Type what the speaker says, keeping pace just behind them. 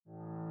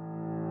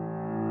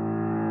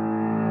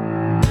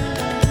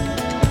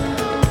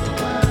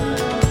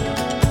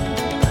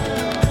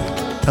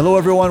Hello,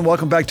 everyone.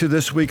 Welcome back to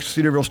this week's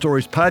Cedarville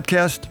Stories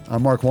podcast.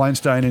 I'm Mark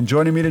Weinstein, and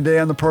joining me today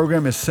on the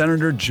program is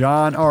Senator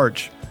John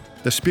Arch,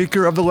 the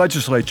Speaker of the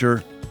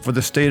Legislature for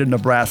the state of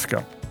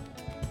Nebraska.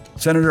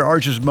 Senator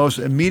Arch's most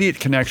immediate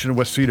connection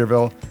with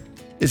Cedarville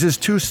is his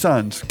two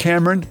sons,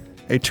 Cameron,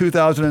 a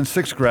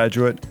 2006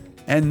 graduate,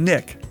 and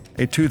Nick,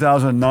 a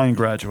 2009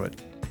 graduate.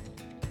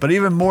 But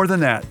even more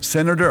than that,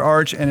 Senator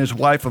Arch and his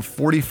wife of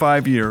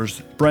 45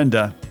 years,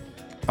 Brenda,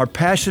 are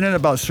passionate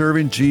about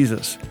serving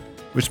Jesus,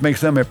 which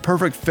makes them a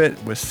perfect fit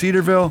with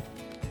Cedarville,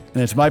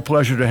 and it's my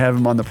pleasure to have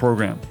him on the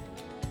program.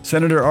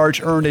 Senator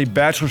Arch earned a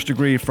bachelor's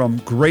degree from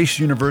Grace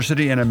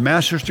University and a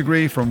master's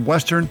degree from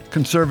Western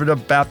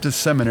Conservative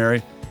Baptist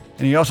Seminary,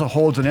 and he also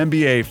holds an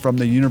MBA from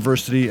the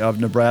University of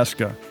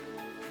Nebraska.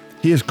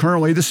 He is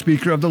currently the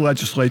Speaker of the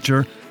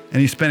Legislature, and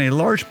he spent a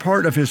large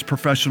part of his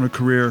professional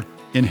career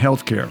in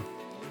healthcare.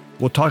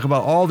 We'll talk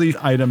about all these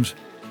items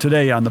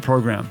today on the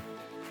program.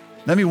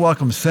 Let me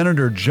welcome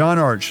Senator John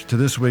Arch to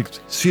this week's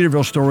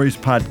Cedarville Stories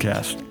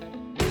podcast.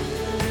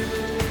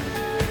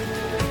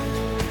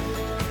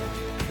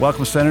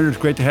 Welcome, Senator. It's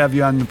great to have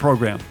you on the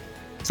program.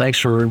 Thanks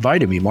for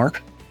inviting me,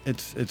 Mark.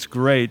 It's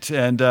great.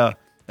 And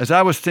as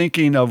I was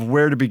thinking of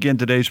where to begin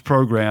today's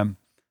program,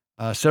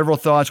 several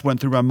thoughts went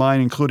through my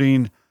mind,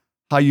 including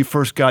how you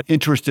first got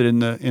interested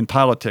in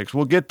politics.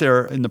 We'll get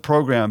there in the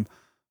program.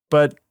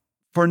 But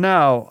for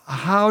now,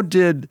 how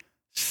did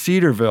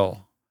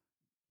Cedarville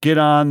get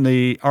on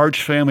the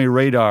Arch family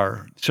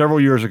radar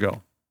several years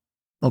ago?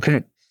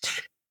 Okay.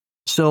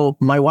 So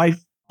my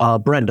wife,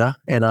 Brenda,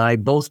 and I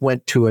both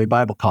went to a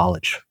Bible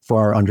college for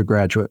our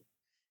undergraduate,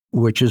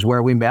 which is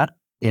where we met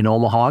in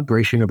Omaha,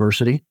 Grace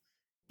University.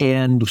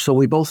 And so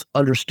we both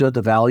understood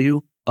the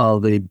value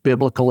of a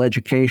biblical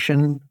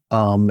education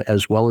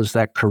as well as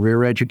that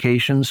career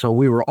education. So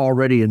we were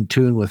already in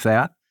tune with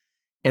that.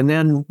 And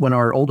then when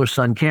our older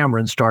son,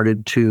 Cameron,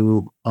 started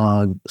to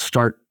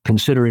start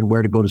considering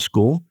where to go to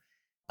school,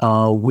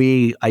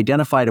 we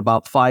identified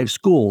about 5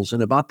 schools.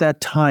 And about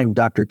that time,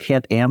 Dr.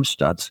 Kent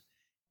Amstutz,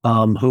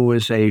 who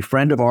is a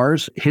friend of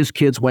ours, his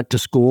kids went to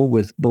school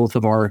with both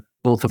of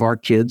our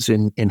kids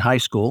in high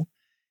school.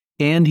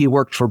 And he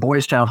worked for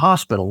Boys Town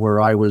Hospital, where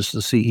I was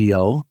the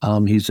CEO.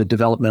 He's a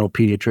developmental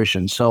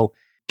pediatrician. So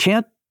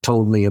Kent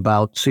told me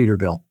about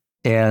Cedarville.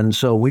 And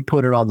so we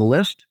put it on the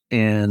list,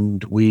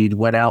 and we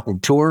went out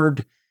and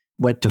toured,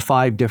 went to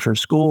 5 different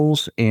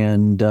schools,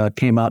 and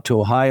came out to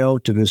Ohio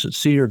to visit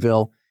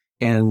Cedarville.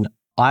 And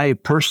I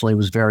personally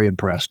was very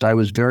impressed. I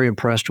was very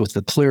impressed with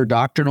the clear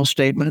doctrinal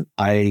statement.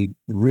 I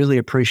really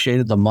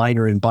appreciated the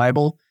minor in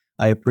Bible.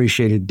 I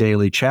appreciated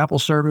daily chapel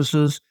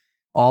services.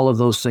 All of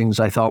those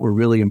things I thought were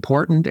really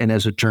important. And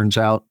as it turns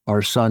out,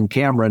 our son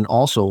Cameron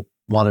also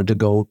wanted to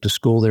go to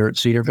school there at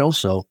Cedarville,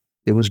 so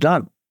it was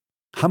done.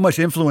 How much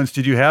influence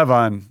did you have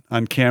on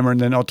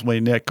Cameron and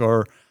ultimately Nick,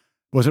 or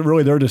was it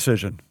really their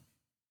decision?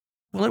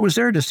 Well, it was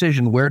their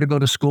decision where to go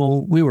to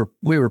school. We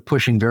were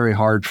pushing very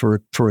hard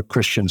for a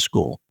Christian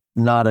school,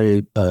 not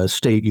a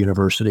state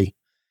university.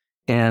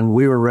 And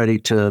we were ready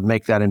to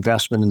make that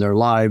investment in their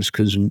lives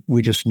because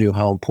we just knew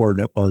how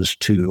important it was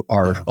to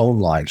our own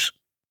lives.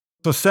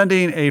 So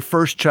sending a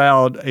first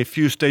child a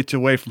few states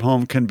away from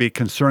home can be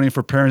concerning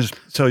for parents.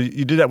 So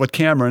you did that with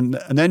Cameron.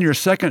 And then your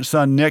second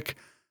son, Nick,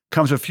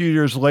 comes a few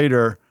years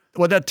later.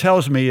 What that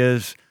tells me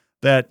is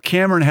that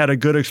Cameron had a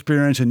good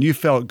experience and you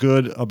felt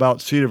good about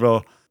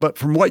Cedarville. But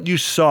from what you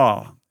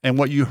saw and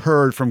what you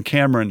heard from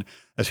Cameron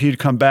as he'd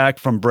come back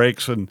from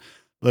breaks and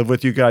live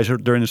with you guys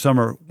during the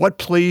summer, what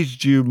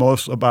pleased you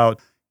most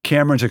about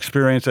Cameron's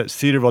experience at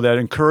Cedarville that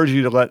encouraged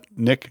you to let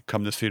Nick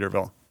come to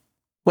Cedarville?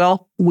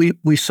 Well,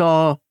 we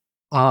saw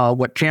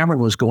what Cameron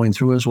was going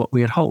through is what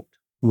we had hoped,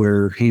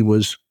 where he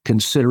was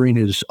considering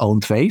his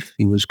own faith,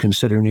 he was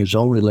considering his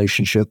own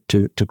relationship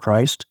to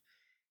Christ,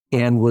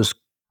 and was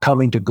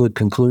coming to good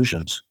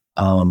conclusions.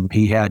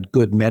 He had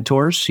good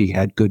mentors, he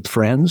had good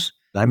friends.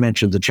 I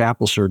mentioned the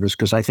chapel service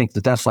because I think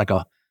that's like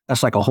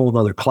a whole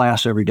other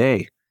class every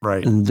day.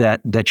 Right.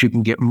 That you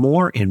can get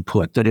more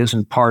input that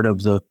isn't part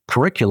of the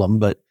curriculum,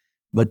 but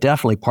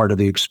definitely part of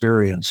the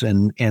experience.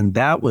 And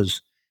that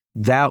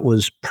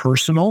was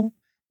personal.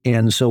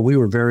 And so we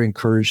were very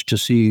encouraged to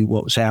see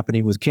what was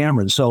happening with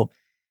Cameron. So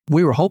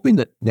we were hoping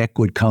that Nick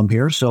would come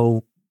here.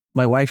 So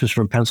my wife is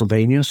from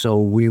Pennsylvania. So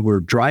we were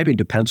driving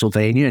to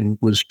Pennsylvania and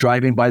was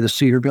driving by the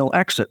Cedarville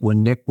exit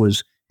when Nick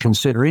was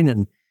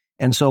considering.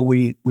 And so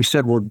we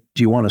said, well,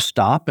 do you want to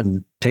stop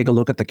and take a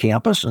look at the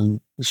campus?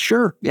 And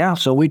sure, yeah.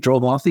 So we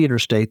drove off the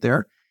interstate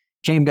there,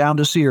 came down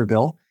to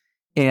Cedarville,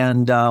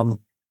 and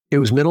it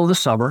was middle of the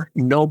summer.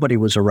 Nobody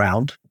was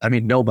around. I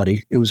mean,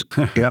 nobody. It was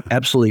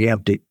absolutely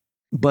empty.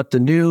 But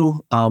the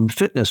new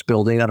fitness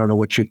building, I don't know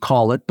what you'd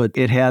call it, but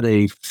it had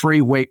a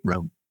free weight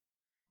room.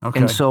 Okay.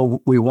 And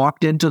so we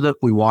walked into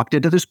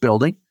this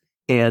building,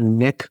 and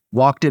Nick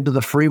walked into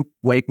the free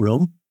weight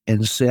room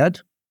and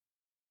said,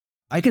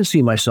 I can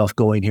see myself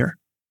going here.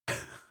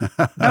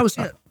 That was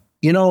it.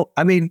 You know,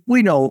 I mean,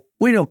 we know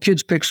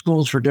kids pick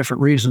schools for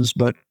different reasons,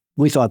 but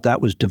we thought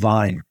that was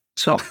divine.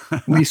 So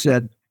we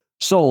said,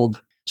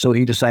 sold. So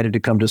he decided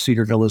to come to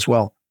Cedarville as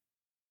well.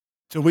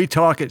 So we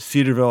talk at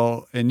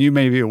Cedarville, and you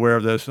may be aware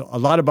of this, a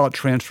lot about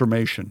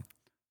transformation.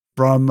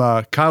 From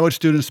college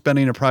students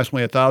spending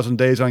approximately 1,000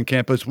 days on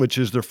campus, which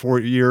is their 4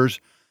 years.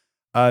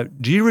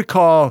 Do you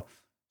recall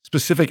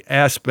specific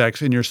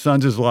aspects in your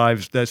sons'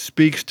 lives that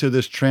speaks to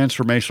this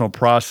transformational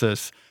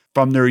process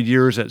from their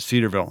years at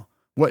Cedarville?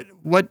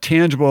 What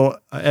tangible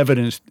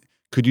evidence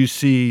could you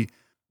see?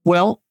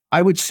 Well,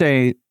 I would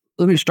say,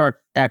 let me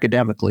start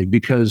academically,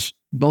 because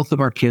both of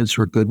our kids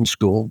were good in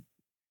school,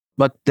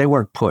 but they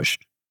weren't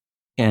pushed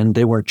and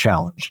they weren't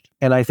challenged.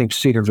 And I think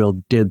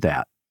Cedarville did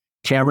that.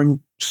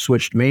 Cameron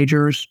switched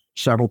majors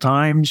several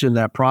times in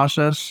that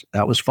process.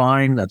 That was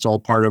fine. That's all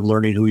part of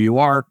learning who you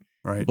are.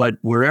 Right. But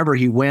wherever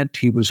he went,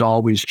 he was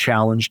always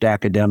challenged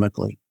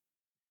academically.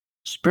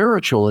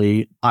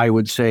 Spiritually, I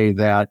would say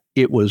that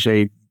it was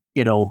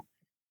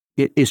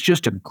it's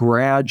just a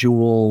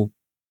gradual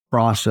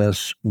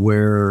process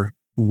where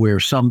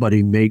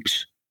somebody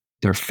makes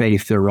their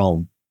faith their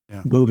own,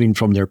 moving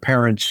from their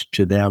parents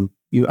to them.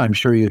 I'm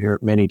sure you hear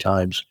it many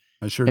times.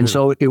 I sure and do.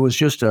 So it was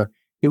just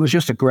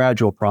a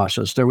gradual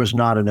process. There was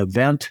not an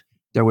event.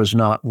 There was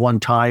not one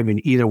time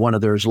in either one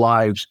of their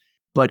lives,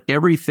 but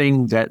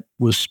everything that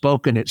was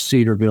spoken at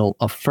Cedarville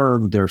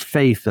affirmed their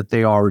faith that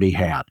they already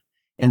had.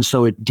 And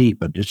so it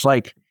deepened. It's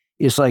like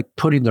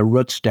putting the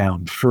roots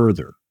down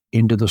further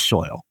into the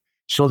soil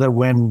so that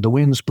when the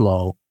winds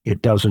blow,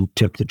 it doesn't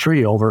tip the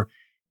tree over.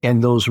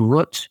 And those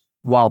roots,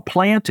 while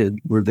planted,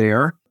 were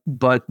there,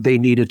 but they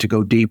needed to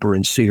go deeper,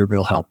 and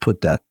Cedarville helped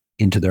put that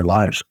into their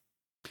lives.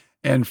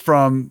 And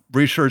from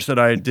research that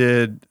I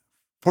did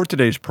for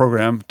today's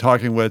program,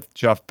 talking with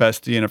Jeff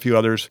Bestie and a few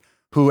others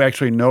who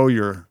actually know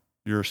your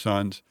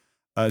sons,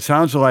 it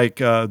sounds like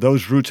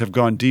those roots have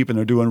gone deep and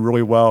they're doing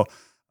really well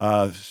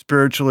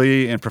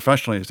spiritually and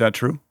professionally. Is that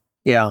true?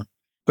 Yeah.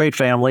 Great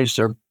families.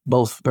 They're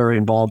both very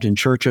involved in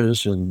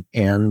churches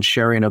and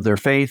sharing of their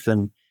faith.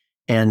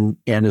 And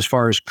as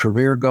far as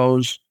career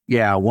goes,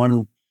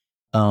 one,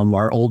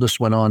 our oldest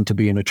went on to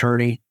be an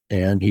attorney,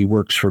 and he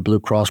works for Blue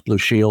Cross Blue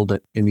Shield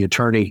in the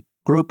attorney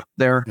group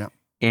there. Yeah.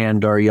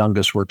 And our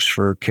youngest works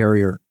for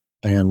Carrier,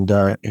 and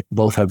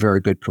both have very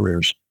good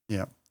careers.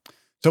 Yeah.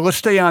 So let's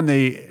stay on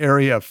the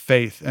area of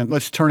faith, and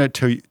let's turn it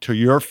to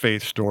your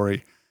faith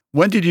story.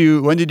 When did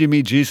you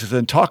meet Jesus,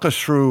 and talk us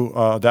through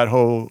that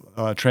whole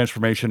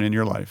transformation in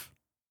your life?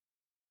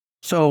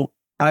 So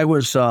I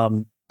was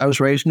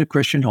raised in a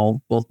Christian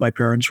home. Both my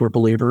parents were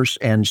believers,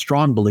 and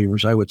strong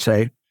believers, I would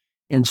say.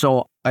 And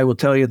so I will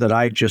tell you that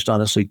I just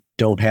honestly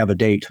don't have a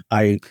date.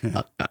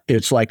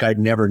 It's like I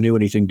never knew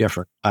anything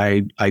different.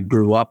 I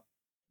grew up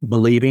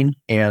believing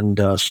and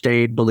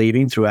stayed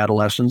believing through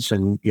adolescence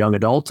and young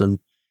adult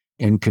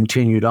and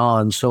continued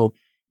on. So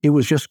it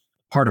was just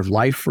part of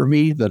life for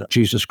me that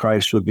Jesus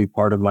Christ would be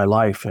part of my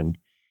life.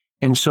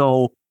 And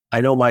so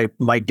I know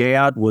my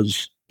dad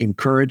was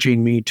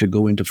encouraging me to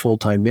go into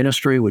full-time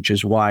ministry, which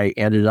is why I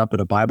ended up at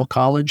a Bible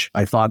college.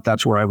 I thought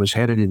that's where I was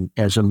headed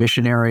as a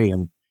missionary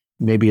and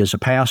maybe as a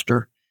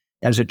pastor.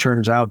 As it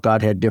turns out,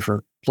 God had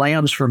different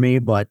plans for me,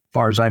 but as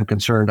far as I'm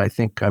concerned, I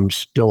think I'm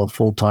still a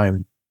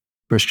full-time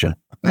Christian.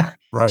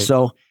 Right.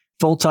 So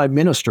full-time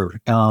minister,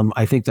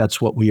 I think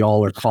that's what we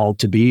all are called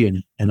to be.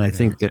 And I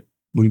think that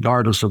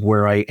regardless of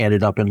where I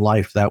ended up in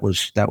life, that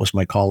was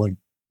my calling.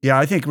 Yeah,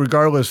 I think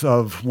regardless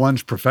of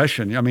one's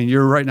profession, I mean,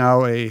 you're right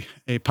now a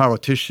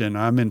politician.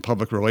 I'm in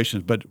public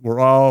relations, but we're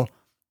all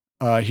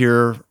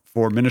here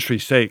for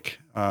ministry's sake.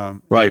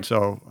 Right.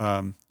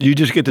 So you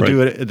just get to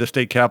do it at the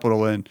state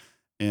capitol in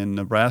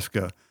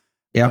Nebraska.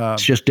 Yeah,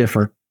 it's just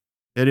different.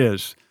 It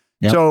is.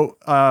 Yep. So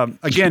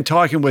again,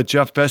 talking with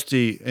Jeff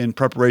Bestie in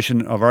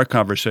preparation of our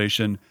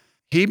conversation,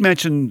 he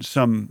mentioned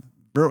some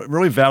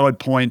really valid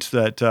points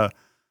that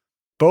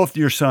both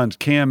your sons,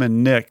 Cam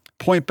and Nick,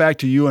 point back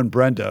to you and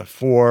Brenda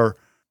for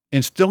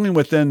instilling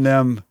within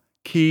them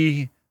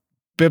key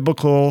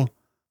biblical,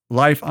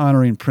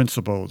 life-honoring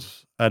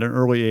principles at an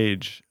early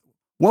age.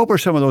 What were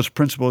some of those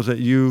principles that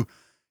you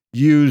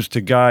used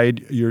to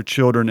guide your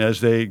children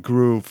as they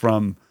grew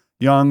from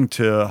young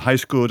to high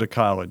school to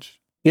college?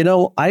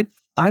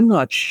 I'm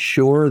not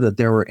sure that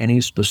there were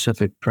any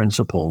specific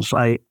principles.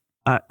 I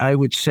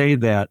would say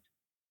that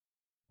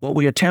what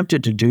we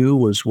attempted to do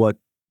was what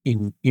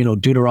in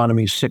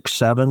Deuteronomy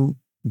 6:7,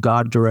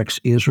 God directs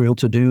Israel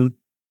to do.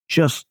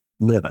 Just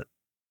live it.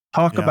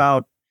 Talk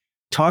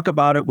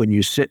about it when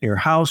you sit in your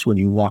house, when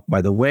you walk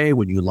by the way,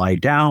 when you lie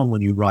down,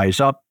 when you rise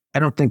up. I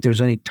don't think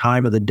there's any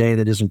time of the day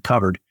that isn't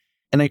covered.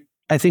 And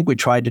I think we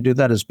tried to do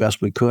that as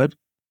best we could.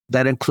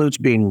 That includes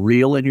being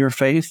real in your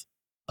faith,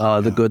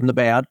 the good and the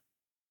bad,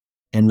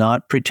 and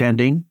not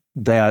pretending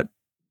that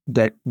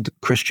the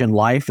Christian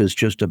life is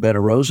just a bed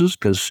of roses,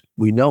 because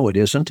we know it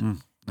isn't.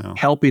 No.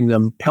 Helping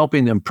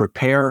them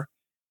prepare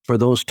for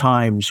those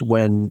times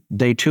when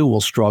they too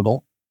will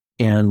struggle,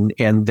 and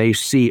they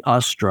see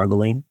us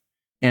struggling,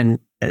 and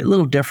a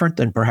little different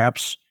than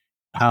perhaps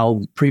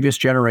how previous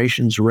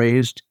generations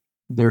raised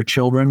their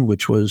children,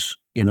 which was,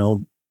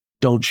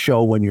 don't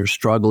show when you're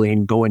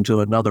struggling, go into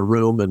another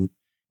room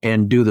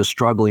and do the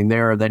struggling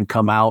there, and then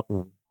come out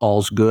and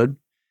all's good.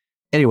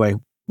 Anyway,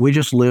 we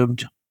just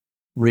lived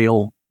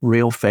real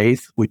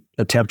faith. We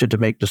attempted to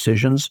make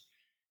decisions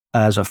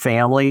as a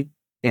family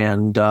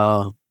and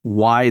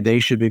why they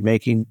should be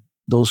making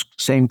those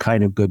same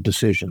kind of good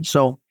decisions.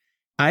 So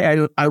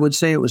I would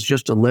say it was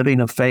just a living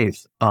of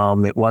faith.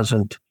 It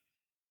wasn't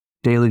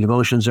daily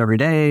devotions every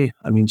day.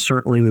 I mean,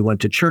 certainly we went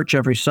to church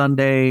every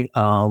Sunday.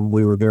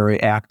 We were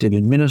very active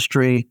in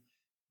ministry,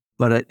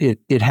 but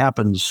it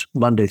happens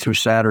Monday through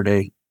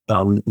Saturday,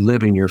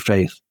 living your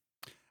faith.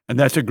 And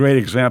that's a great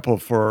example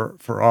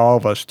for all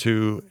of us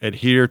to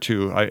adhere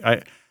to.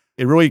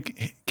 It really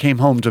came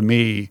home to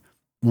me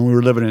when we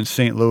were living in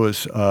St.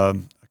 Louis a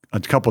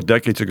couple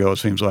decades ago, it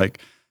seems like.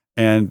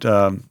 And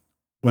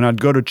when I'd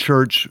go to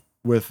church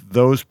with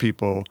those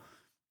people,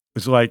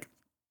 it's like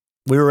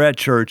we were at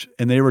church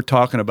and they were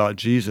talking about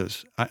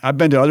Jesus. I've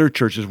been to other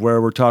churches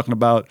where we're talking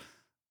about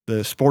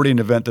the sporting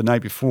event the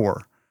night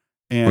before.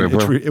 And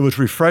it was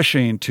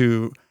refreshing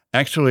to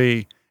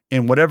actually,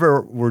 in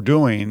whatever we're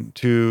doing,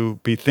 to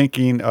be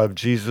thinking of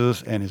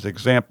Jesus and his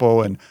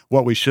example and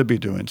what we should be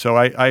doing. So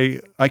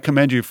I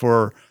commend you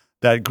for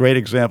that great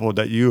example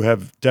that you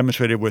have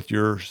demonstrated with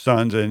your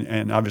sons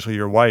and obviously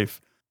your wife.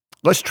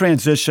 Let's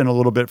transition a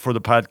little bit for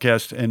the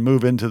podcast and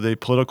move into the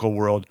political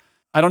world.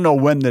 I don't know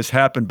when this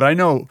happened, but I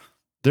know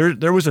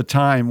there was a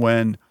time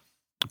when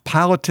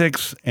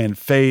politics and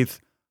faith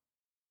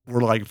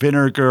were like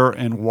vinegar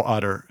and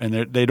water, and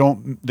they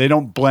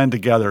don't blend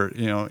together.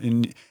 You know,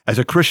 as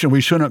a Christian,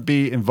 we shouldn't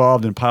be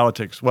involved in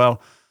politics.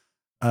 Well,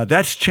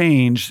 that's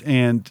changed,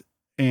 and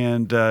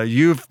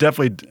you've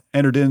definitely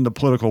entered in the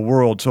political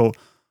world. So,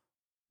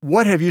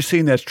 what have you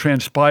seen that's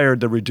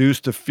transpired to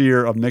reduce the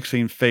fear of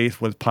mixing faith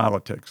with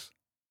politics?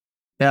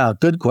 Yeah,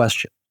 good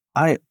question.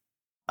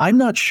 I'm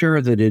not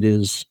sure that it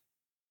is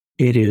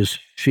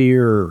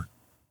fear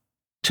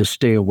to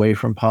stay away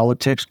from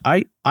politics.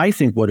 I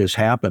think what has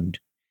happened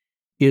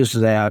is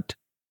that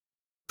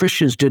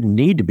Christians didn't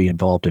need to be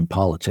involved in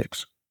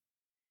politics.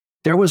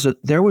 There was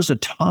a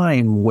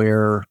time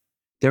where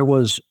there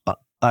was,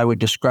 I would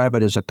describe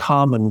it as a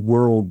common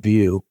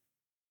worldview.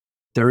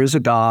 There is a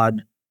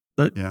God,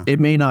 but it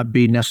may not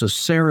be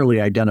necessarily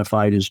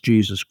identified as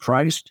Jesus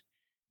Christ,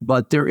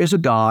 but there is a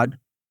God.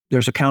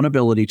 There's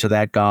accountability to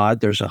that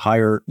God. There's a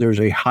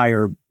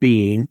higher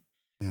being.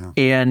 Yeah.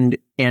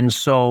 And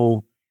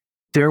so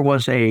there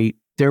was a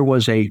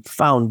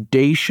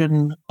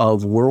foundation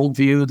of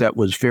worldview that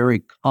was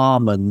very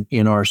common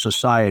in our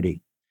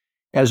society.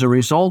 As a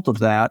result of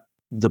that,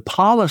 the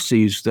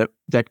policies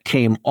that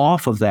came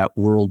off of that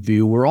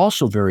worldview were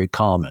also very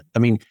common. I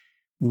mean,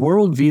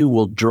 worldview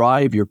will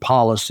drive your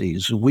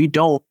policies. We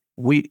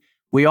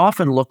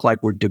often look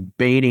like we're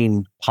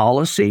debating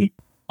policy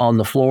on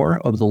the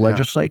floor of the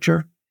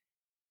legislature.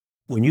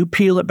 When you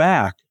peel it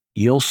back,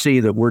 you'll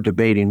see that we're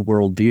debating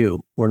worldview.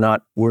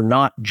 We're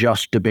not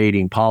just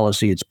debating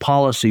policy. It's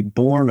policy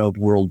born of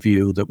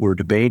worldview that we're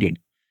debating.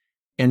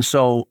 And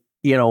so,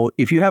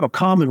 if you have a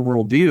common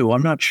worldview,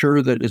 I'm not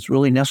sure that it's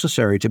really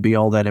necessary to be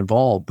all that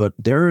involved, but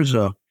there's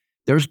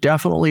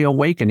definitely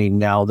awakening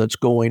now that's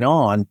going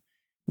on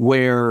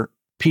where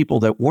people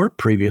that weren't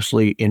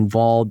previously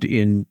involved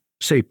in,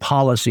 say,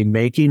 policy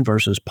making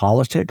versus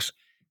politics,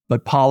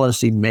 but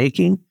policy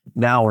making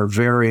now are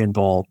very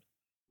involved.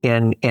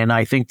 And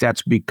I think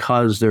that's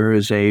because there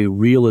is a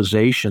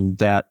realization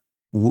that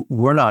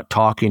we're not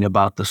talking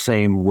about the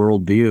same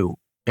worldview,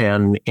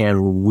 and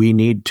we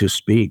need to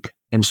speak.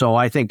 And so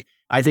I think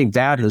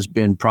that has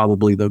been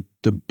probably the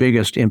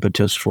biggest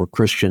impetus for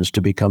Christians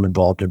to become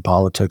involved in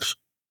politics.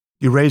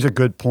 You raise a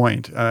good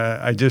point.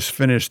 I just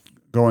finished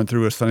going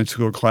through a Sunday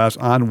school class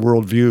on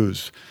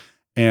worldviews,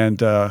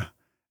 and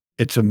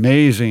it's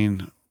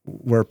amazing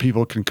where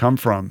people can come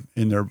from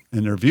in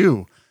their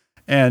view.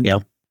 And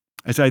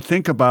as I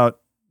think about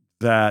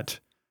that,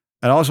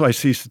 and also I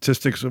see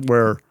statistics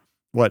where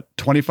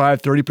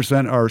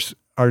 25-30%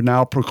 are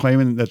now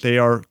proclaiming that they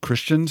are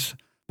Christians,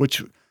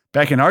 which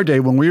back in our day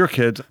when we were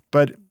kids,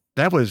 but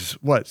that was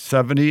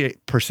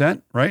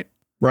 78%, right?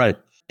 Right.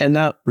 And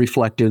that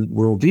reflected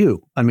worldview.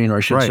 I mean, or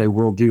I should say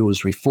worldview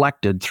was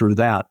reflected through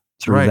that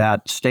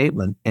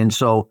statement. And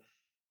so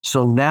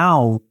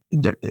now,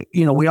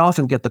 we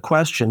often get the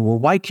question, well,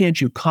 why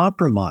can't you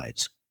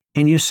compromise?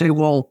 And you say,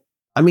 well,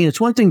 I mean,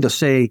 it's one thing to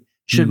say,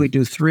 should we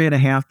do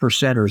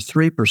 3.5% or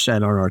 3%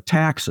 on our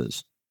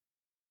taxes?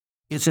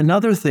 It's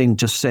another thing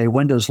to say,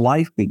 when does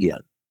life begin?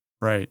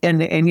 Right.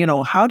 And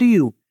how do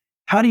you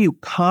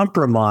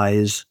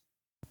compromise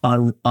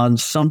on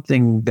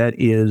something that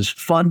is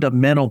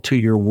fundamental to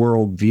your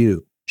worldview,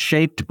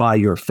 shaped by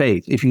your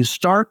faith? If you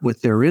start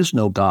with there is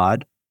no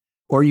God,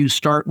 or you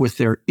start with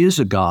there is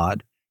a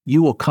God,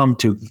 you will come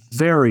to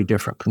very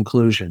different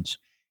conclusions.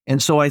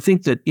 And so I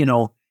think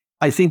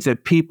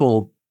that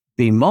people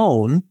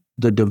bemoan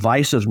the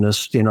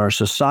divisiveness in our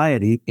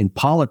society, in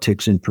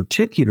politics in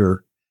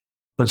particular,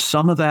 but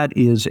some of that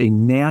is a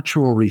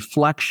natural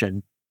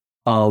reflection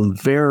of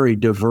very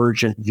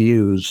divergent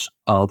views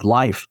of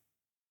life.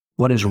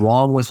 What is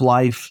wrong with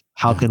life?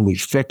 How can we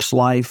fix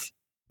life?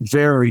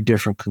 Very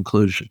different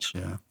conclusions.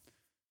 Yeah.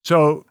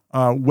 So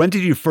when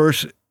did you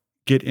first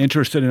get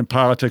interested in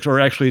politics,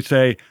 or actually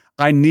say,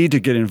 I need to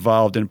get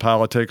involved in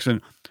politics.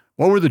 And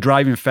what were the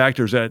driving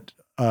factors that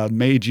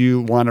made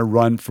you want to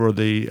run for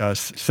the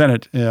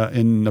Senate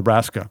in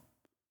Nebraska?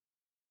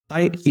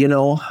 I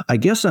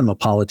guess I'm a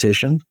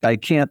politician. I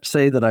can't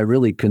say that I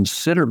really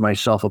consider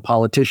myself a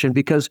politician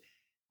because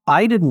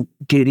I didn't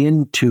get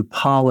into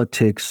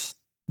politics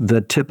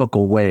the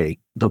typical way,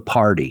 the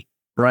party,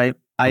 right?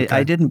 Okay.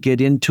 I didn't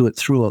get into it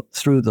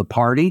through the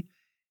party.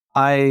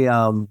 I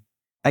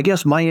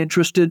guess my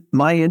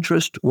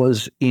interest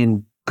was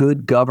in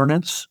good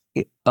governance,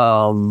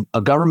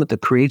 a government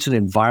that creates an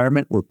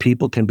environment where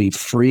people can be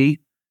free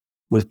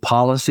with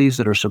policies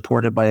that are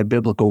supported by a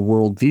biblical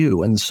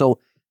worldview. And so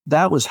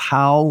that was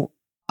how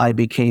I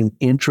became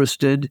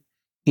interested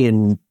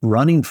in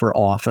running for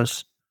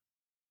office.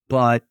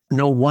 But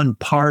no one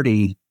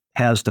party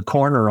has the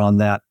corner on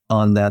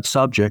that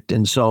subject.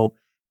 And so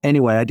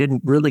anyway, I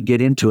didn't really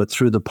get into it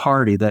through the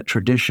party, that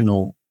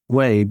traditional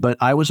way, but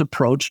I was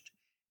approached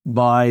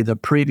by the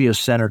previous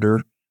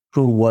senator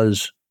who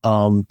was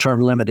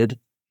term limited,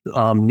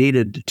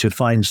 needed to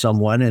find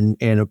someone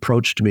and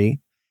approached me.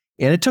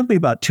 And it took me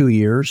about 2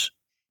 years,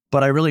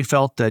 but I really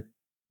felt that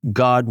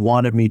God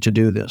wanted me to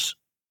do this.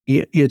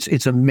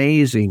 It's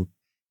amazing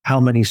how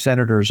many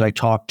senators I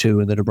talk to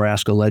in the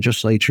Nebraska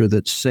legislature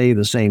that say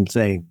the same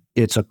thing.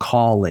 It's a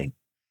calling.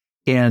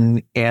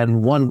 And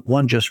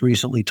one just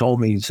recently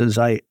told me, he says,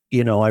 I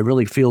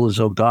really feel as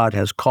though God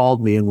has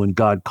called me, and when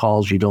God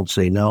calls, you don't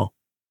say no.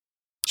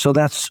 So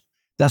that's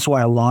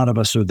why a lot of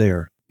us are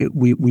there.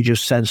 We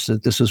just sense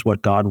that this is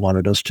what God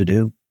wanted us to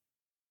do.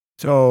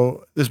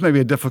 So this may be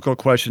a difficult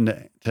question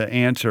to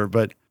answer,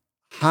 but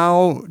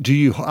how do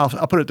you,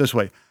 I'll put it this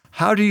way,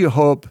 how do you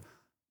hope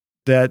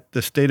that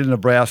the state of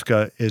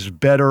Nebraska is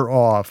better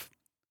off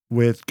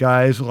with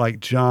guys like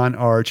John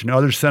Arch and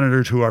other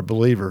senators who are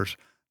believers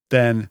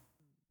than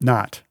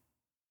not?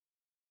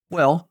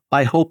 Well,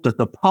 I hope that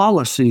the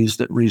policies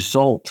that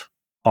result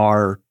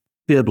are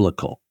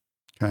biblical.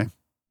 Okay.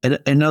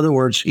 In other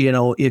words,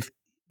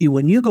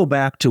 when you go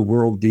back to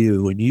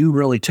worldview and you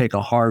really take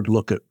a hard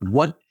look at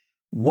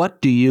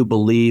what do you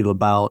believe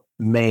about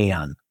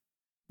man?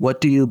 What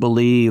do you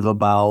believe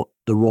about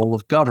the role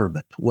of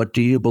government? What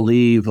do you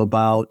believe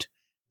about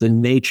the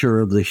nature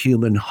of the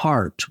human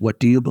heart? What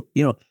do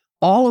you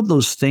all of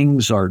those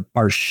things are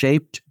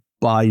shaped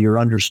by your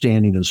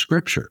understanding of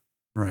Scripture.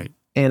 Right.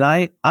 And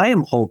I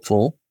am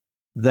hopeful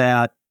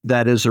that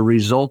as a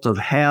result of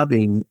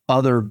having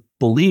other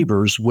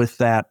believers with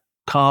that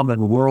common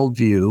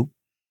worldview,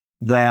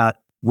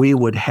 that we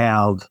would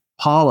have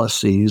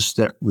policies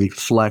that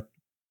reflect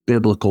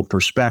biblical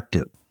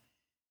perspective.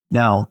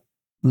 Now,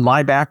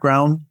 my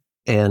background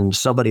and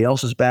somebody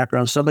else's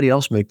background, somebody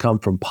else may come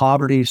from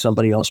poverty,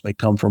 somebody else may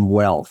come from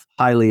wealth,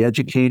 highly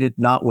educated,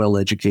 not well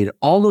educated.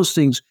 All those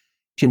things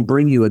can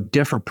bring you a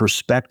different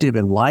perspective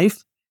in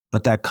life,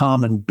 but that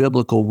common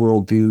biblical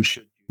worldview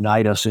should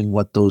unite us in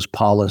what those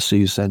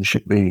policies then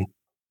should be.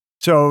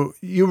 So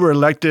you were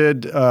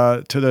elected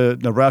to the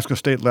Nebraska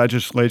State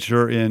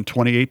Legislature in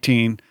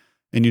 2018,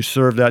 and you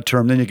served that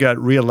term. Then you got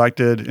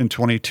reelected in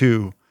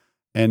 22,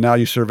 and now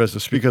you serve as the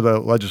Speaker of the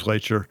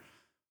Legislature.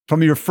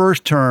 From your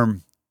first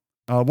term,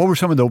 what were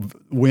some of the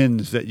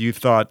wins that you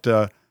thought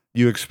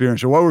you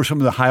experienced, or what were some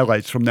of the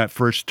highlights from that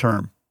first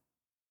term?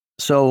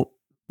 So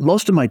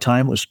most of my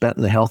time was spent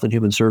in the Health and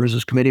Human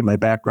Services Committee. My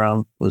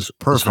background was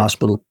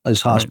hospital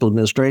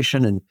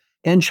administration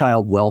and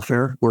child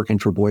welfare, working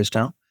for Boys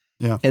Town.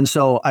 Yeah. And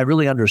so I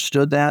really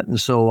understood that.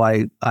 And so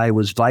I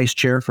was vice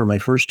chair for my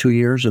first 2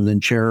 years, and then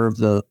chair of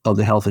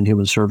the Health and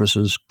Human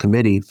Services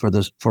Committee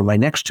for my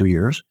next 2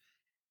 years.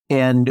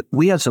 And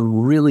we had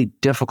some really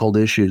difficult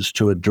issues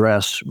to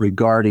address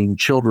regarding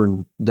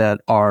children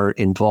that are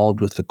involved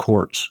with the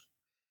courts,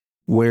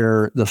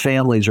 where the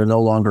families are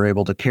no longer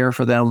able to care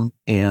for them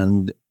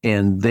and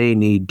they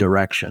need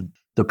direction.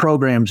 The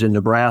programs in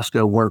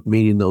Nebraska weren't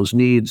meeting those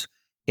needs,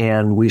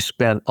 and we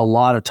spent a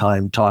lot of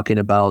time talking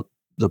about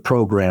the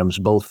programs,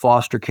 both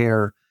foster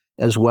care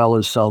as well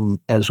as some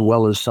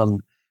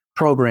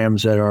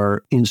programs that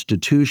are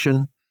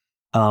institution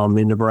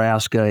in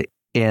Nebraska.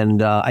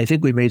 And I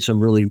think we made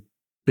some really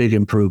big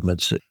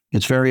improvements.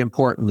 It's very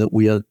important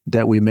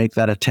that we make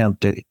that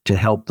attempt to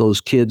help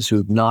those kids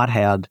who've not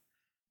had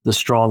the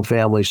strong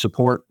family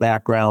support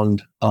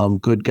background,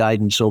 good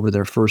guidance over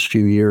their first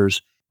few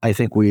years. I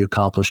think we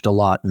accomplished a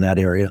lot in that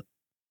area.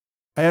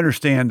 I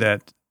understand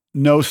that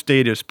no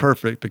state is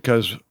perfect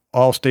because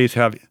all states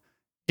have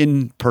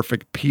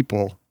imperfect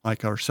people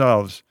like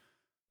ourselves.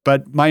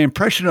 But my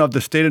impression of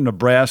the state of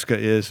Nebraska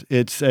is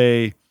it's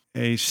a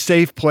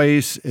safe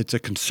place. It's a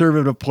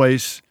conservative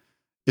place.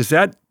 Is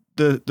that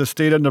the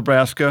state of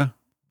Nebraska?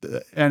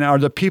 And are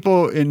the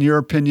people, in your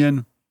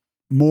opinion,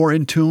 more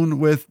in tune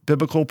with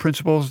biblical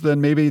principles than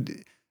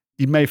maybe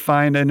you may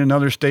find in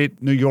another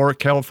state, New York,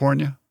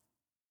 California?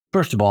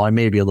 First of all, I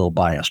may be a little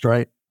biased,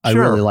 right?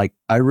 Sure.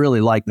 I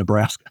really like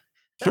Nebraska.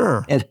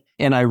 Sure.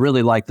 And I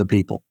really like the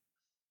people.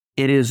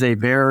 It is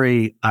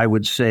I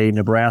would say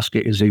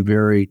Nebraska is a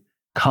very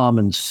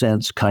common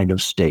sense kind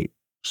of state.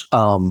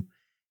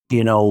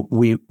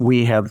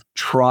 we have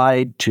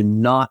tried to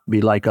not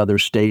be like other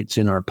states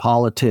in our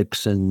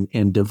politics and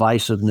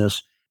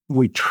divisiveness.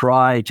 We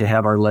try to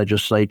have our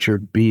legislature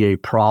be a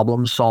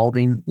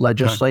problem-solving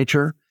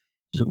legislature.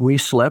 Okay. We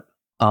slip.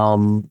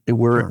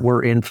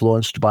 We're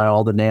influenced by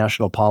all the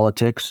national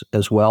politics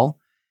as well.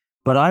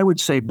 But I would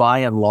say by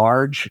and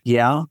large,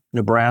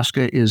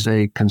 Nebraska is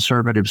a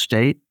conservative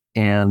state,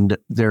 and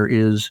there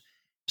is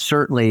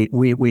certainly,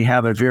 we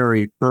have a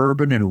very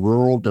urban and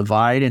rural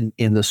divide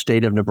in the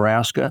state of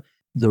Nebraska.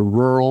 The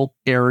rural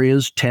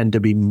areas tend to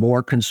be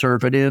more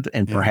conservative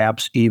and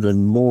perhaps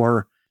even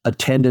more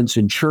attendance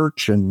in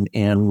church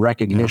and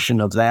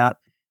recognition of that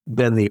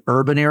than the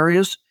urban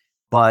areas,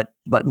 but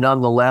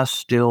nonetheless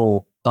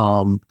still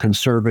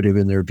conservative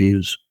in their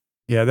views.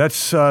 Yeah, that's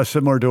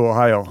similar to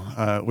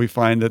Ohio. We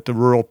find that the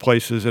rural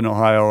places in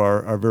Ohio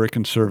are very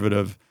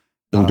conservative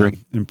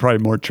and probably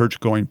more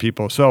church-going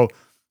people. So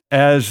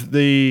as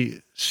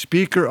the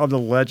Speaker of the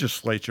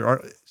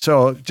Legislature,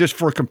 so just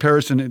for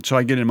comparison, so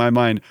I get in my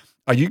mind,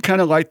 are you kind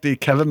of like the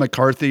Kevin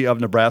McCarthy of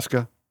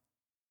Nebraska?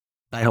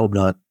 I hope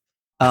not.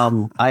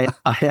 I'm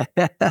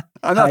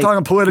not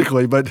talking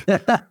politically, but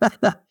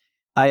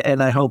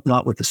I hope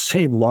not with the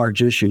same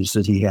large issues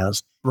that he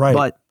has. Right.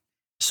 But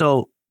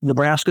so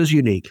Nebraska is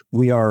unique.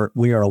 We are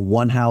a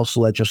one-house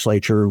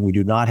legislature. We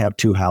do not have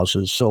two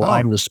houses. So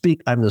I'm the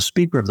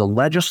Speaker of the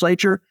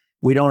Legislature.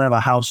 We don't have a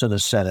House and a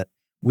Senate.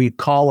 We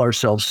call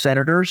ourselves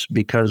senators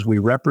because we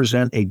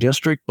represent a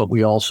district, but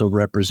we also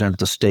represent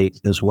the state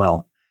as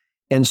well.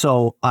 And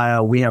so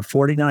we have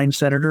 49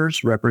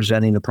 senators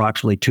representing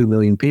approximately 2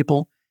 million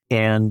people.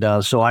 And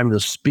so I'm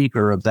the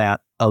Speaker of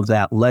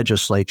that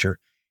legislature.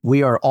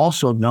 We are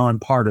also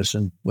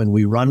nonpartisan. When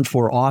we run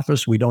for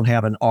office, we don't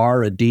have an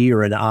R, a D,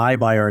 or an I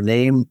by our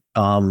name.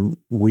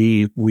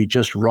 We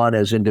just run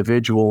as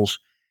individuals.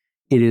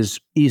 It is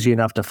easy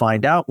enough to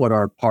find out what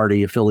our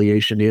party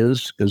affiliation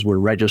is because we're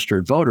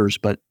registered voters,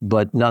 but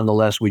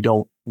nonetheless,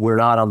 we're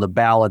not on the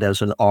ballot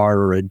as an R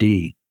or a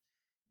D.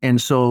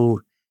 And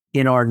so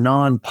in our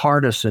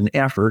nonpartisan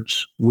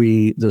efforts,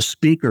 the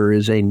Speaker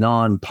is a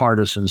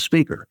nonpartisan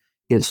speaker.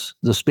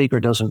 The Speaker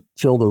doesn't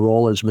fill the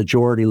role as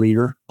majority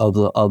leader of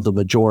the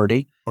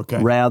majority.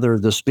 Okay. Rather,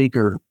 the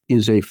Speaker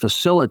is a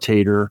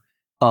facilitator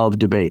of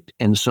debate.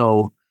 And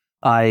so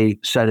I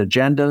set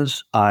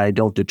agendas. I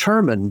don't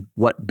determine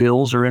what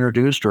bills are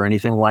introduced or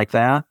anything like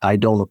that. I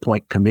don't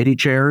appoint committee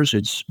chairs.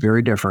 It's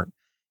very different.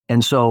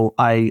 And so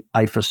I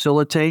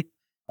facilitate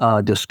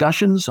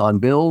discussions on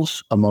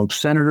bills amongst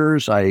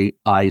senators. I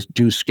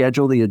do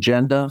schedule the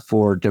agenda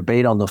for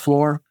debate on the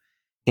floor.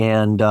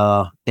 And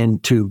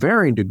to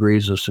varying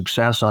degrees of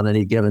success on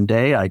any given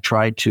day, I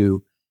try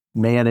to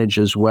manage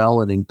as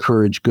well and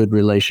encourage good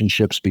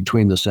relationships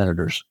between the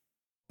senators.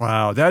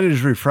 Wow, that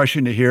is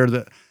refreshing to hear.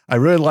 That I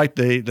really like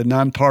the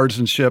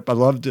nonpartisanship. I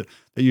love that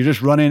you're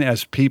just running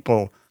as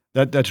people.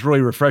 That's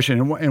really refreshing.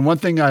 And one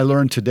thing I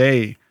learned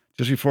today,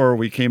 just before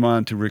we came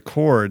on to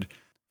record,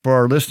 for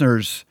our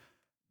listeners,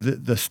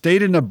 the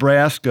state of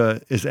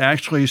Nebraska is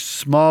actually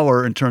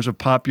smaller in terms of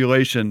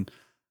population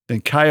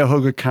than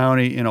Cuyahoga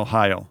County in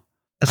Ohio.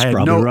 That's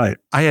probably right.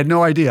 I had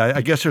no idea.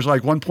 I guess there's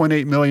like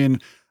 1.8 million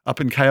up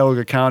in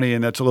Cuyahoga County,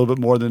 and that's a little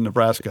bit more than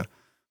Nebraska.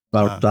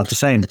 About the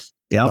same.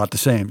 Yeah. About the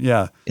same.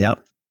 Yeah.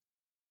 Yep.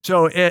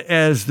 So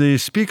as the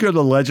Speaker of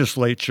the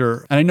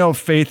Legislature, and I know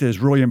faith is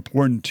really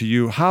important to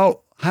you,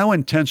 how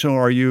intentional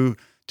are you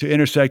to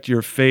intersect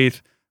your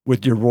faith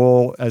with your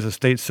role as a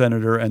state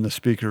senator and the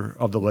Speaker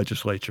of the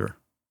Legislature?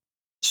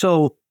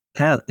 So,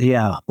 well,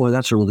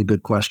 that's a really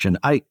good question.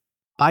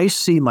 I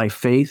see my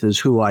faith as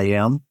who I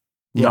am,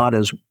 not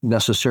as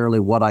necessarily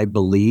what I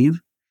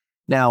believe.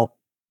 Now,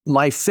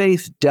 my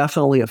faith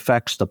definitely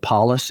affects the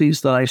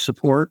policies that I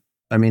support.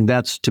 I mean,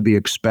 that's to be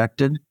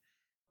expected.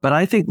 But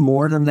I think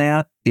more than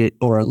that,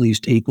 or at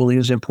least equally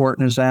as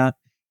important as that,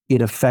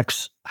 it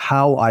affects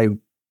how I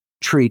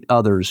treat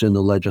others in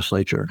the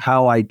legislature,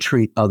 how I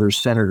treat other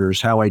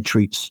senators, how I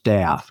treat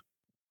staff.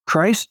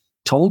 Christ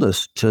told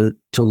us to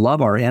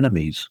love our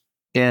enemies.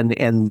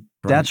 And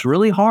that's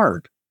really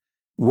hard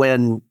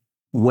when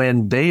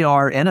they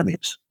are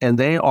enemies and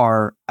they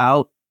are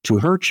out to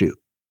hurt you.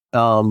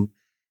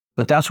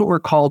 But that's what we're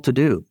called to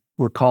do.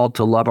 We're called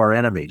to love our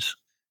enemies.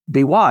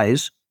 Be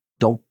wise.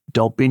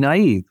 Don't be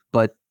naive.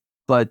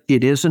 But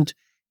it isn't.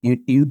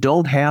 You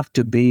don't have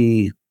to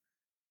be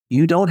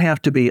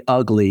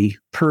ugly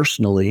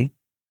personally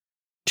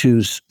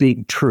to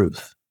speak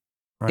truth.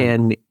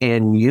 Right.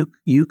 And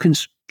you can,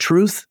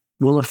 truth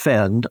will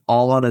offend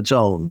all on its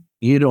own.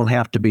 You don't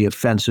have to be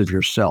offensive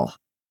yourself.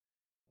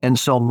 And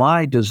so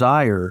my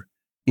desire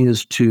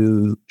is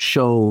to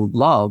show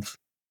love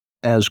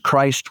as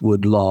Christ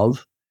would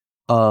love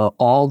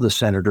all the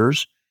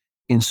senators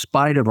in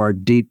spite of our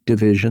deep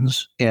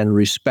divisions and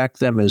respect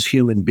them as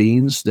human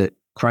beings that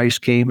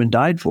Christ came and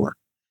died for.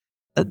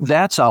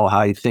 That's how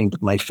I think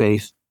my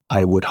faith,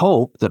 I would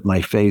hope that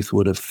my faith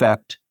would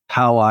affect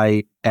how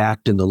I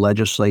act in the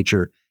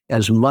legislature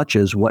as much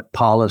as what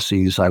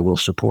policies I will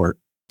support.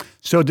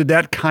 So did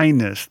that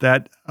kindness,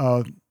 that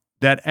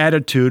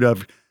attitude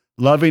of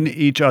loving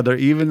each other,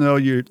 even though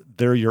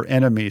they're your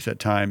enemies at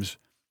times.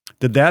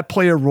 Did that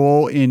play a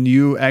role in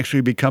you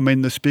actually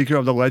becoming the Speaker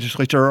of the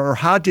legislature, or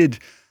how did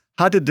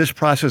this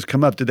process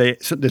come up?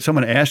 Did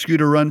someone ask you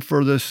to run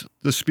for the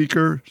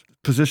Speaker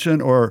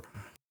position, or?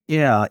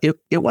 Yeah,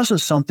 it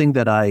wasn't something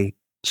that I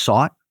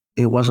sought.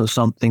 It wasn't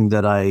something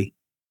that I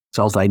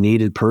felt I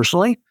needed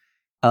personally.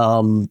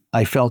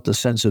 I felt a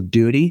sense of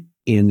duty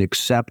in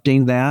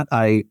accepting that.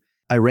 I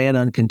ran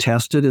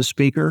uncontested as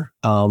Speaker.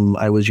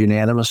 I was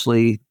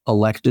unanimously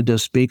elected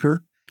as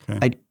Speaker. Okay.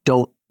 I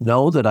don't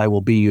know that I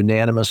will be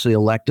unanimously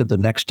elected the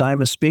next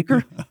time as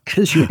Speaker,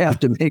 because you have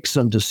to make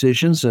some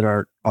decisions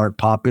that aren't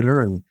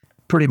popular, and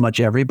pretty much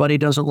everybody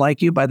doesn't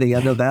like you by the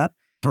end of that.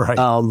 Right.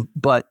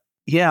 But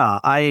yeah,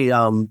 I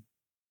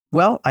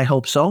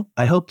hope so.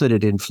 I hope that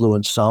it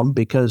influenced some,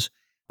 because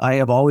I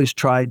have always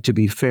tried to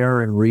be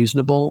fair and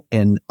reasonable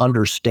and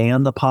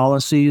understand the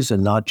policies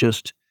and not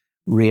just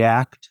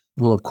react.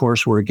 Well, of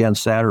course we're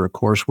against that, or of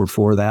course we're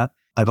for that.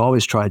 I've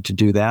always tried to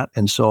do that.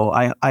 And so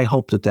I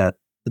hope that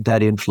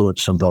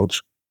influenced some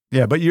votes.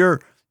 Yeah, but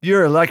your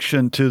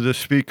election to the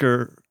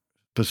Speaker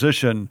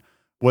position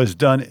was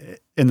done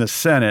in the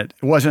Senate.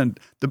 It wasn't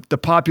the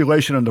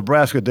population of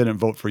Nebraska didn't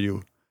vote for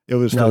you. It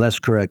was that's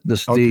correct.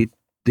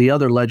 The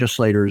other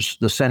legislators,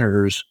 the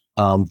senators,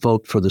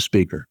 vote for the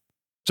Speaker.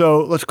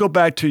 So let's go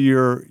back to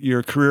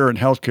your career in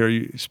healthcare.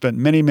 You spent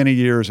many, many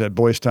years at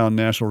Boys Town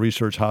National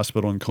Research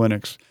Hospital and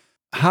Clinics.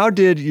 How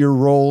did your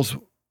roles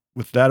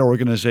with that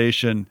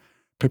organization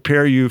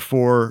prepare you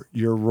for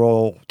your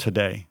role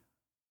today?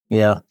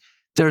 Yeah,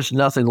 there's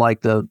nothing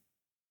like the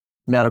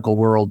medical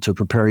world to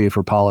prepare you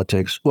for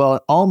politics.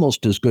 Well,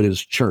 almost as good as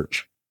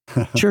church.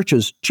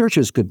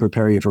 Churches could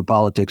prepare you for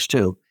politics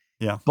too.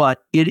 Yeah.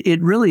 But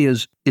it really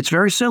is, it's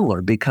very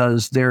similar,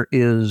 because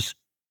there's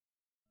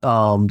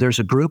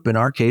a group, in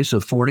our case,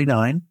 of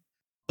 49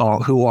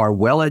 who are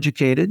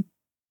well-educated,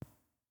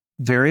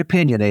 very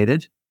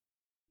opinionated,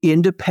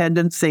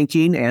 independent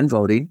thinking and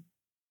voting,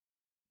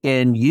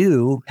 and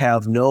you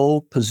have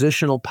no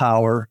positional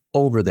power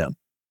over them.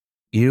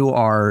 You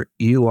are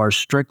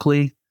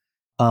strictly,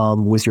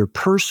 with your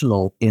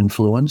personal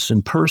influence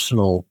and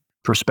personal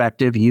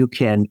perspective, you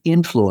can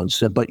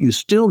influence it, but you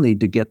still need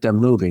to get them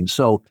moving.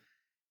 So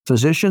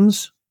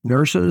physicians,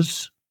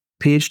 nurses,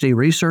 PhD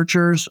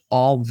researchers,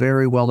 all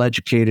very well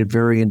educated,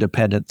 very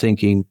independent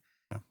thinking,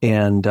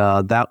 and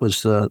that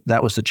was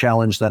the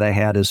challenge that I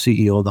had as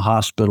CEO of the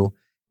hospital,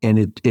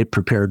 and it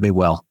prepared me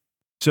well.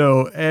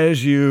 So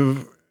as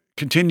you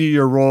continue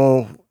your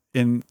role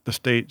in the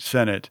state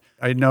Senate,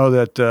 I know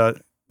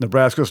that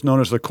Nebraska is known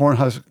as the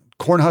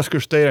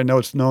Cornhusker state. I know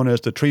it's known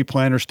as the tree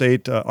planter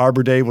state.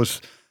 Arbor Day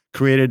was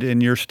created in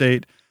your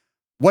state.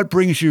 What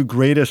brings you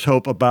greatest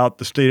hope about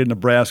the state of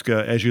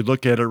Nebraska as you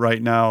look at it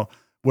right now,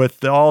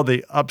 with all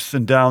the ups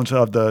and downs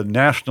of the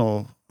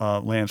national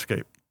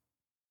landscape?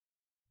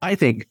 I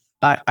think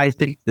that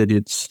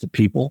it's the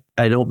people.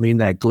 I don't mean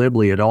that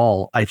glibly at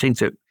all. I think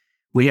that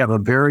we have a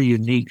very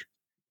unique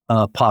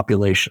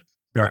population.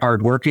 They're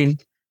hardworking.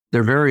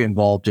 They're very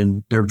involved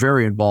in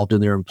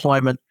their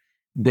employment.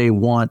 They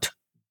want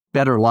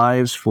better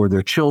lives for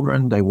their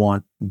children. They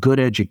want good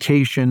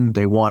education.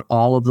 They want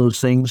all of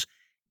those things.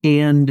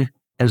 And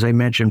as I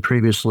mentioned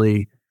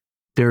previously,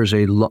 there's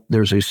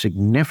a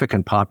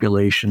significant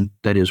population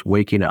that is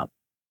waking up,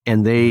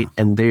 and they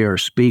are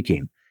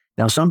speaking.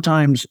 Now,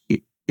 sometimes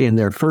in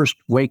their first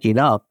waking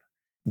up,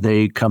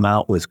 they come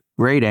out with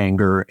great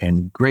anger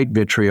and great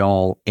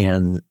vitriol,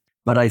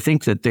 but I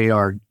think that they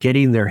are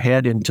getting their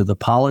head into the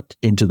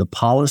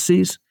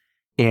policies,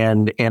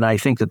 and I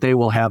think that they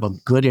will have a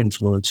good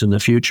influence in the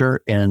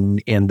future,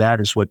 and that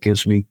is what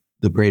gives me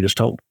the greatest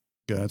hope.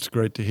 Yeah, that's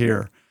great to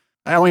hear.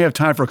 I only have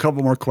time for a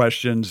couple more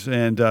questions,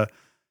 and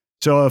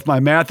so if my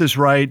math is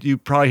right, you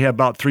probably have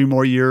about 3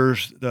 more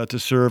years to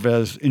serve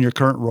as in your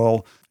current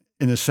role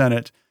in the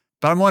Senate.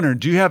 But I'm wondering,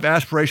 do you have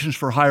aspirations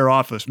for higher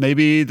office?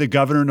 Maybe the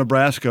governor of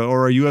Nebraska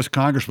or a U.S.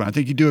 congressman? I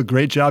think you do a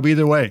great job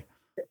either way.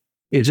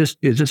 Is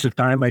this a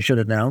time I should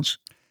announce?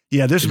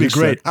 Yeah, this would be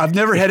great. I've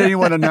never had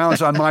anyone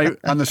announce on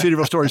the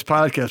Cedarville Stories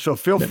podcast, so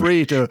feel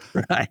free to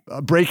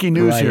breaking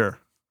news here.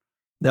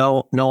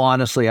 No,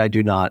 honestly, I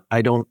do not.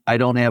 I don't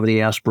have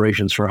any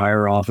aspirations for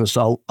higher office.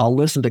 I'll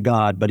listen to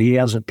God, but He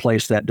hasn't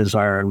placed that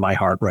desire in my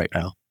heart right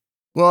now.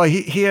 Well,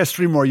 He has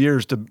 3 more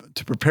years to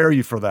prepare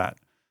you for that.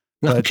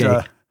 But,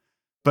 okay.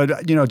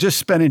 But just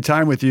spending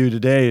time with you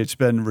today, it's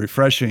been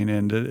refreshing,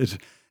 and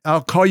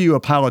I'll call you a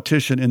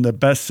politician in the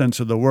best sense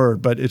of the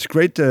word, but it's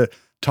great to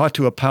talk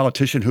to a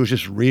politician who's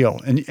just real.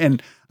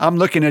 And I'm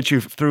looking at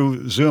you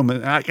through Zoom,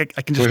 and I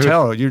can just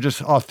tell you're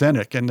just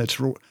authentic, and it's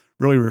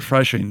really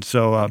refreshing.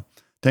 So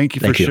thank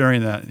you for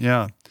sharing that.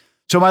 Yeah.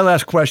 So my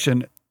last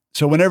question,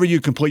 so whenever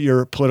you complete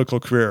your political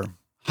career,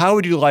 how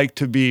would you like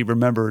to be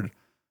remembered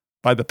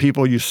by the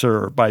people you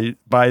serve, by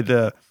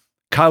the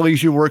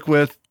colleagues you work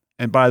with,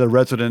 and by the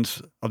residents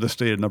of the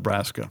state of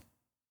Nebraska?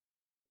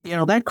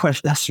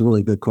 That's a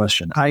really good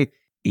question.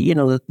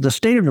 The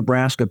state of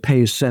Nebraska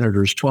pays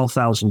senators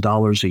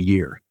 $12,000 a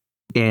year.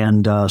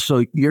 And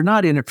so you're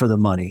not in it for the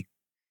money.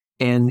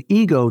 And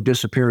ego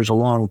disappears a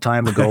long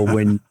time ago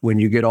when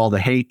you get all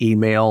the hate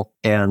email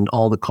and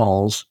all the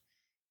calls,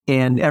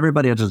 and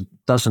everybody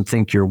doesn't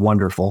think you're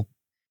wonderful.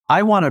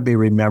 I want to be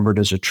remembered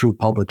as a true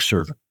public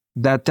servant.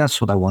 That's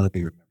what I want to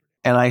be remembered.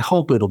 And I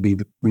hope it'll be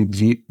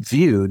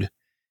viewed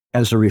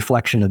as a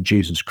reflection of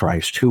Jesus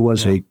Christ, who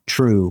was a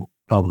true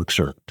public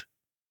servant.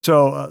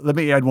 So let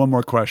me add one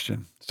more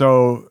question.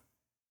 So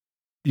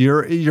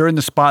you're in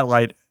the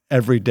spotlight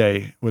every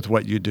day with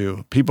what you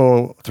do.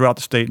 People throughout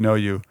the state know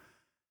you.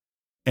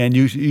 And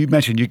you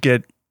mentioned you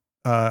get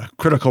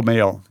critical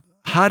mail.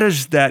 How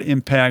does that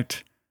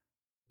impact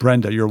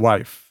Brenda, your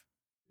wife?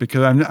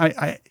 Because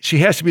she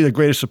has to be the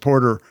greatest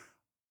supporter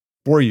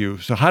for you.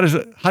 So how does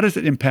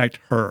it impact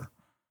her?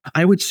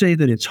 I would say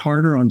that it's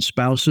harder on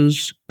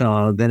spouses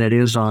than it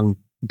is on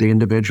the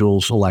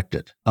individuals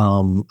elected.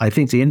 I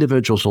think the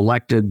individuals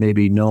elected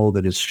maybe know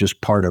that it's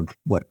just part of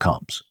what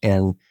comes,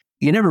 and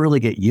you never really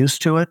get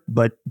used to it,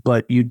 but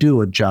you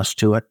do adjust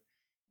to it.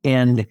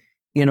 And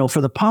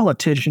for the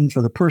politician,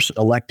 for the person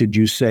elected,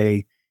 you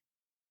say,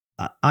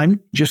 I'm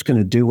just going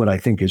to do what I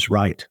think is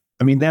right.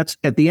 I mean, that's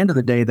at the end of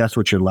the day, that's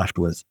what you're left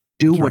with.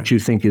 Do what you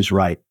think is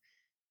right.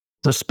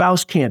 The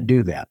spouse can't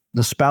do that.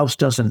 The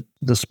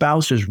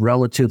spouse is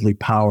relatively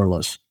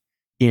powerless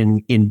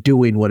in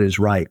doing what is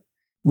right.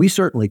 We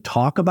certainly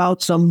talk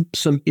about some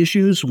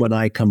issues when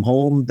I come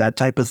home, that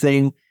type of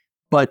thing,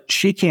 but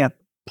she can't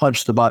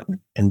punch the button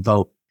and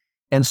vote.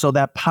 And so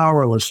that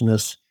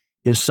powerlessness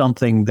is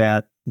something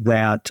that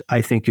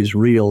I think is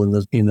real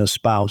in the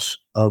spouse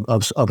of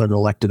an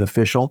elected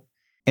official.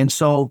 And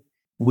so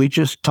we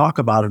just talk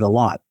about it a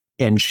lot.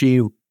 And she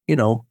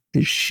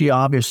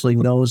obviously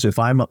knows if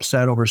I'm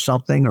upset over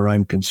something or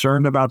I'm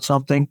concerned about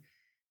something,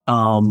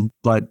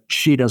 but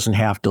she doesn't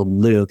have to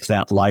live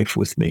that life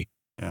with me.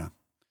 Yeah.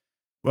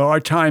 Well,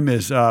 our time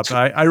is up.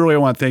 I really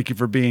want to thank you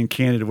for being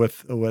candid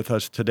with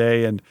us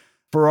today. And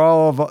for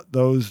all of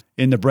those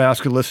in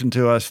Nebraska listening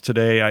to us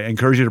today, I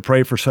encourage you to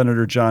pray for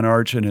Senator John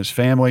Arch and his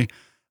family.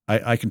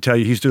 I can tell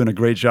you he's doing a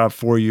great job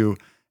for you.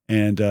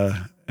 And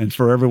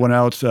for everyone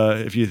else,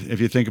 if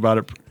you think about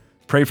it,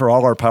 pray for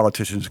all our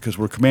politicians because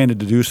we're commanded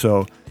to do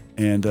so.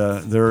 And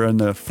they're in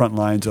the front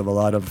lines of a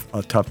lot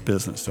of tough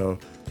business. So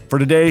for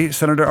today,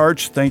 Senator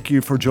Arch, thank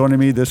you for joining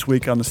me this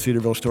week on the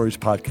Cedarville Stories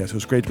podcast. It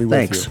was great to be with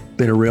you. Thanks.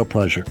 Been a real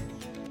pleasure.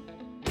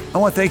 I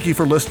want to thank you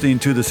for listening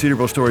to the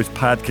Cedarville Stories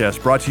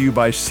podcast brought to you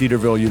by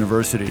Cedarville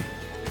University.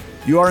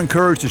 You are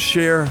encouraged to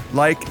share,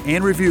 like,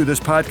 and review this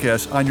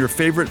podcast on your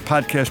favorite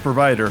podcast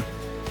provider.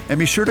 And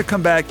be sure to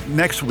come back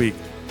next week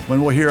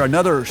when we'll hear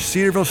another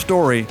Cedarville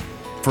story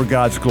for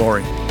God's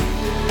glory.